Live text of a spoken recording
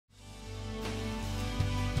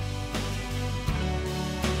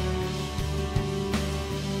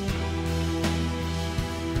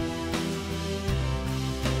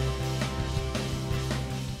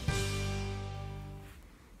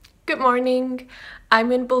Good morning.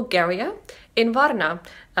 I'm in Bulgaria, in Varna,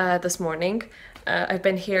 this morning. I've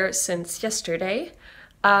been here since yesterday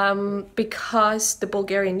because the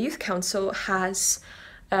Bulgarian Youth Council has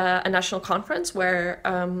a national conference where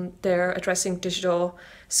they're addressing digital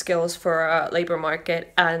skills for a labour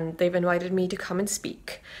market, and they've invited me to come and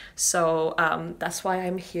speak. So that's why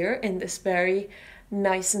I'm here in this very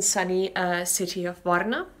nice and sunny city of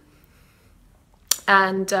Varna.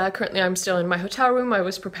 And currently I'm still in my hotel room. I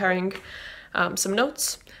was preparing some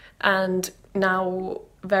notes, and now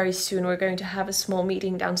very soon we're going to have a small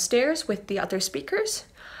meeting downstairs with the other speakers.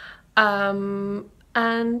 And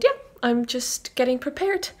yeah, I'm just getting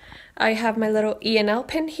prepared. I have my little ENL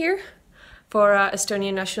pin here for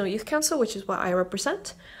Estonian National Youth Council, which is what I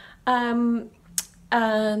represent. I'm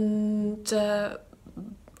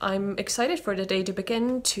excited for the day to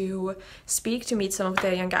begin, to speak, to meet some of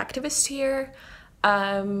the young activists here.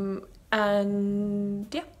 And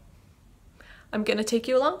yeah, I'm gonna take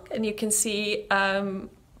you along and you can see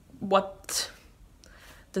what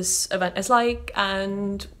this event is like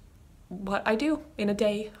and what I do in a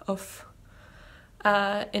day of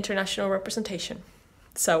international representation.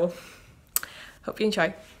 So, hope you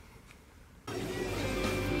enjoy.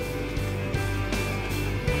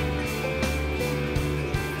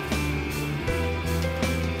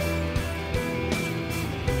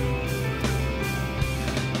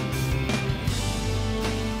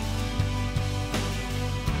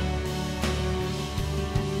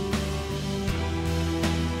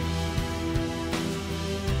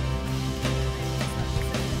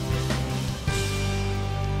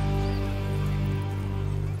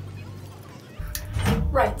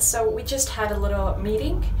 Right, so we just had a little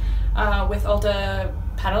meeting with all the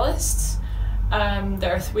panelists.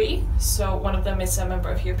 There are three. So one of them is a member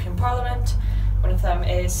of European Parliament, one of them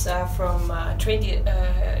is from trade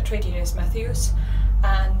unions Matthäus,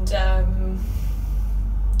 and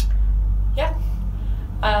yeah,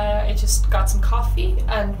 I just got some coffee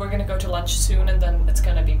and we're gonna go to lunch soon, and then it's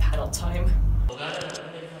gonna be panel time.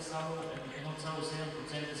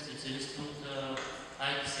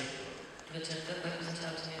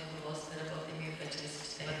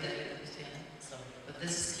 But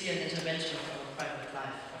this is clear an intervention of our private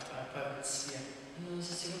life, of our private sphere.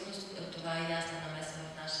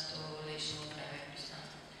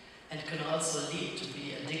 And it can also lead to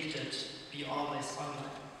be addicted, be always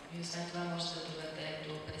online.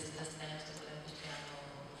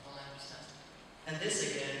 And this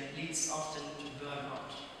again leads often to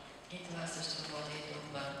burnout.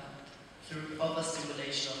 Through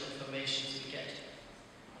overstimulation of information we get.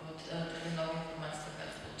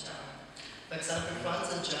 For example, France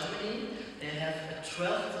and Germany, they have a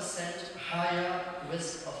 12% higher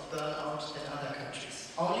risk of burnout than other countries,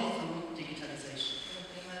 only through digitalization.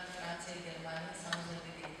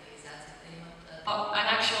 An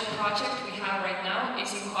actual project we have right now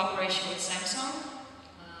is in cooperation with Samsung.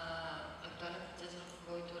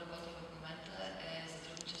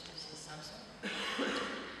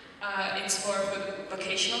 It's for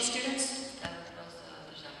vocational students.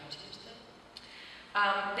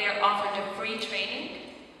 They are offered a free training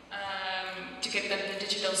to give them the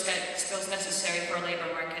digital skills necessary for a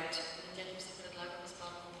labor market.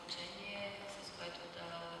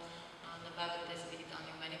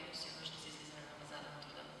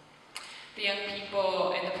 The young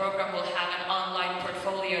people in the program will have an online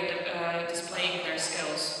portfolio displaying their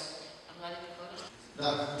skills.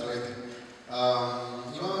 Да, здравейте.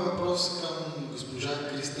 Имаме въпрос към госпожа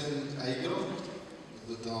Кристен Айгро,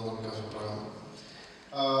 да го кажа правилно.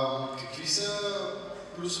 Какви са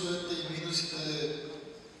плюсовете и минусите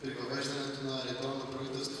при въвеждането на електронно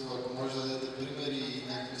правителство? Ако може да дадете примери и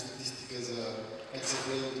някаква статистика за как се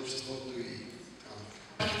гледа от обществото и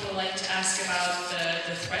People like to ask about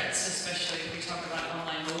the threats, especially if we talk about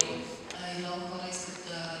online voting.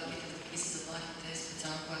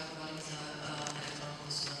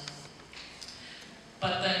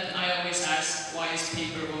 But then I always ask, why is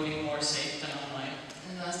paper voting more safe than online?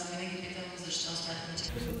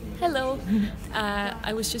 Hello.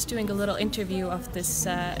 I was just doing a little interview of this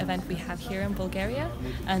event we have here in Bulgaria,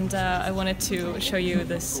 and I wanted to show you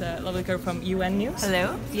this lovely girl from UN News. Hello.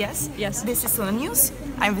 Yes. Yes. This is UN News.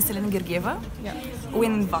 I'm Vasilina Georgieva. Yeah. We're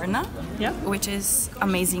in Varna, Yeah. which is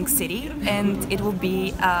amazing city, and it will be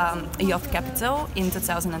a youth capital in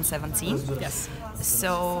 2017. Yes.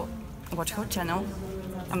 So watch her channel.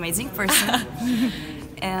 Amazing person.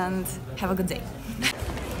 And have a good day.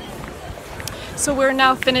 So we're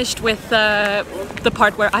now finished with the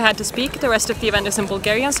part where I had to speak. The rest of the event is in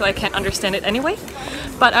Bulgarian, so I can't understand it anyway.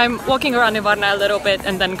 But I'm walking around in Varna a little bit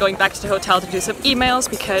and then going back to the hotel to do some emails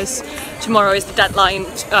because tomorrow is the deadline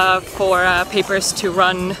for papers to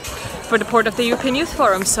run for the port of the European Youth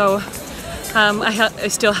Forum. So I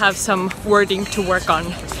still have some wording to work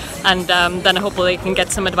on, and then hopefully I can get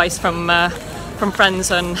some advice from friends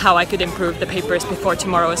on how I could improve the papers before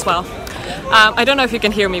tomorrow as well. I don't know if you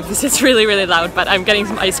can hear me because it's really, really loud, but I'm getting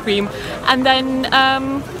some ice cream and then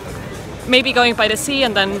maybe going by the sea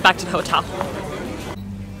and then back to the hotel.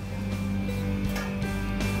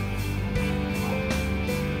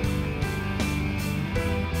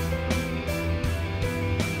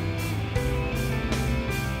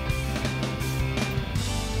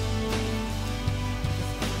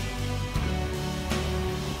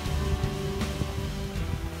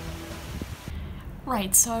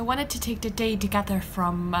 Right, so I wanted to take the day together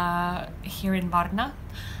from here in Varna.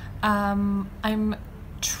 I'm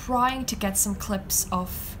trying to get some clips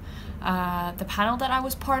of the panel that I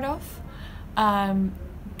was part of.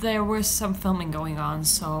 There was some filming going on,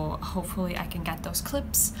 so hopefully I can get those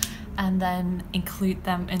clips and then include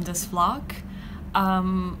them in this vlog.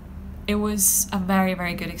 It was a very,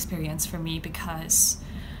 very good experience for me because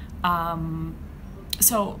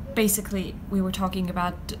so basically we were talking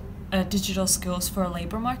about digital skills for a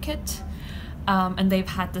labor market, and they've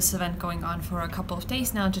had this event going on for a couple of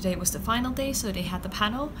days now. Today was the final day, so they had the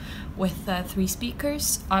panel with 3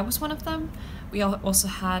 speakers. I was one of them. We also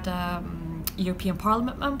had a European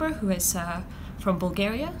Parliament member who is from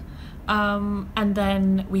Bulgaria, and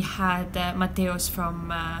then we had Matthäus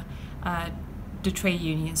from the trade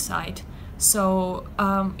union side. So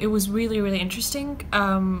it was really, really interesting.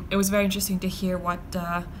 It was very interesting to hear what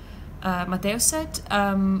Matthäus said.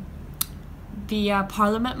 The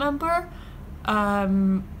parliament member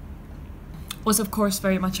was of course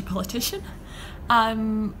very much a politician,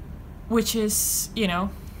 which is, you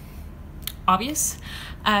know, obvious.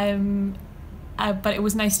 But it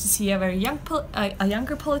was nice to see a very young, a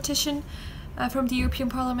younger politician from the European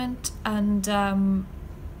Parliament, and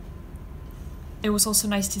it was also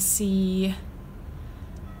nice to see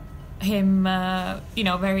him, you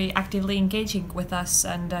know, very actively engaging with us,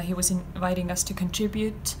 and he was inviting us to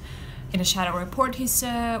contribute in a shadow report he's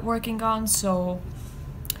working on, so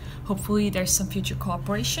hopefully there's some future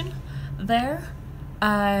cooperation there.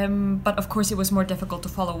 But of course it was more difficult to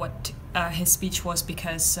follow what his speech was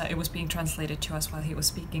because it was being translated to us while he was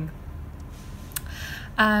speaking.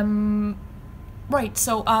 Right,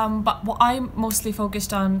 so but what I mostly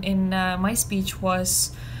focused on in my speech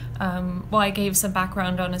was, well, I gave some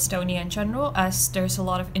background on Estonia in general, as there's a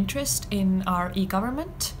lot of interest in our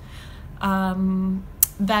e-government.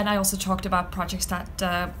 Then I also talked about projects that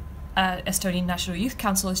Estonian National Youth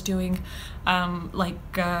Council is doing,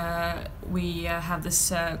 we have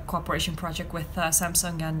this cooperation project with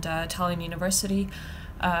Samsung and Tallinn University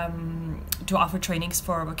to offer trainings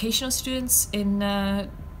for vocational students in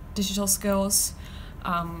digital skills,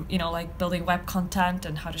 you know, like building web content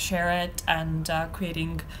and how to share it, and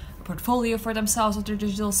creating a portfolio for themselves with their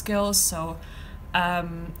digital skills. So I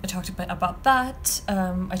talked a bit about that.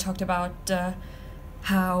 I talked about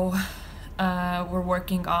how we're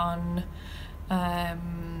working on a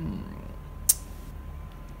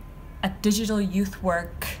digital youth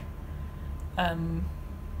work, I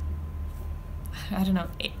don't know,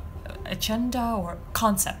 agenda or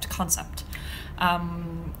concept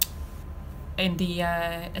in the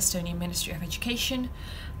Estonian Ministry of Education,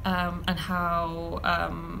 and how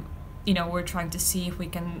you know, we're trying to see if we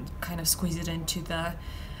can kind of squeeze it into the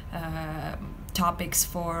topics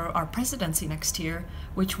for our presidency next year,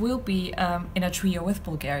 which will be in a trio with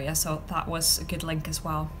Bulgaria, so that was a good link as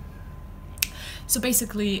well. So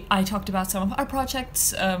basically I talked about some of our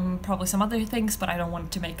projects, probably some other things, but I don't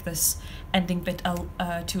want to make this ending bit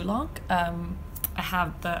too long. I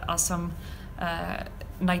have the awesome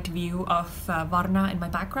night view of Varna in my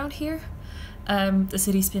background here. The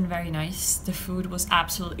city's been very nice. The food was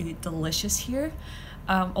absolutely delicious here.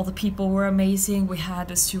 All the people were amazing. We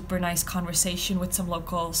had a super nice conversation with some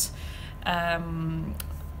locals,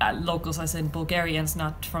 locals as in Bulgarians,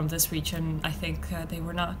 not from this region. I think they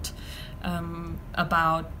were not,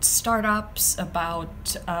 about startups,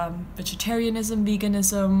 about vegetarianism,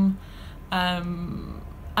 veganism,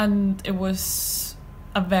 and it was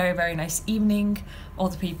a very, very nice evening. All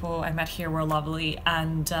the people I met here were lovely,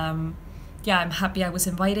 and yeah, I'm happy I was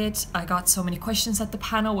invited. I got so many questions at the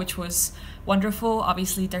panel, which was wonderful.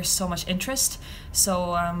 Obviously, there's so much interest,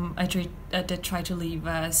 so I did try to leave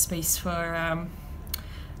space for,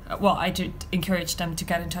 well, I did encourage them to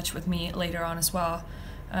get in touch with me later on as well,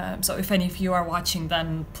 So if any of you are watching,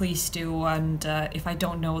 then please do. And if I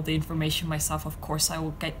don't know the information myself, of course, I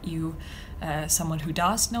will get you someone who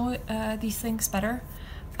does know these things better.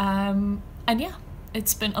 And yeah,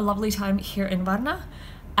 it's been a lovely time here in Varna.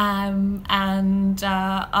 And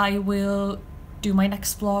I will do my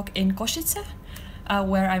next vlog in Košice,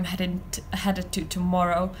 where I'm headed to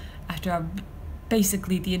tomorrow after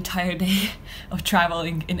basically the entire day of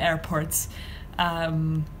traveling in airports.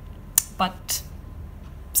 But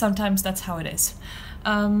sometimes that's how it is.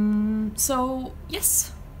 So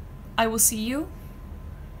yes, I will see you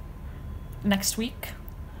next week.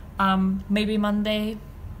 Maybe Monday,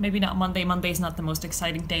 maybe not Monday. Monday is not the most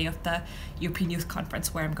exciting day of the European Youth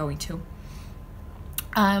Conference where I'm going to.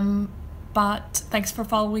 But thanks for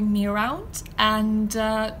following me around, and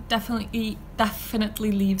definitely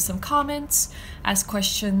leave some comments, ask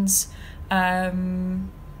questions.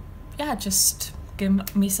 Yeah, just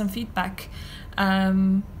give me some feedback.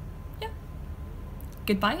 Yeah,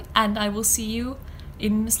 goodbye, and I will see you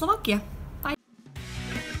in Slovakia.